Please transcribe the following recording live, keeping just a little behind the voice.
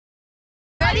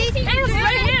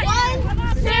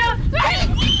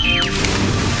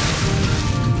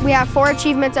We have 4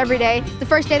 achievements every day. The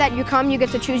first day that you come, you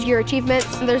get to choose your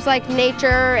achievements. There's like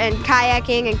nature and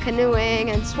kayaking and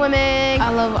canoeing and swimming. I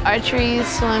love archery,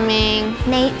 swimming,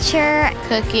 nature,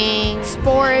 cooking,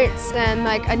 sports, and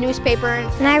like a newspaper.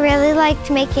 And I really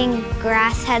liked making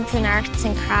grass heads and arts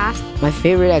and crafts. My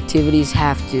favorite activities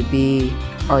have to be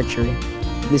archery.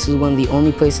 This is one of the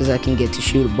only places I can get to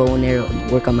shoot a bow and arrow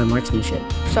and work on my marksmanship.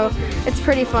 So it's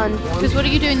pretty fun. Because what are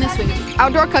you doing this week?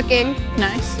 Outdoor cooking.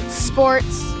 Nice.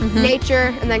 Sports,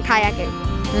 nature, and then kayaking.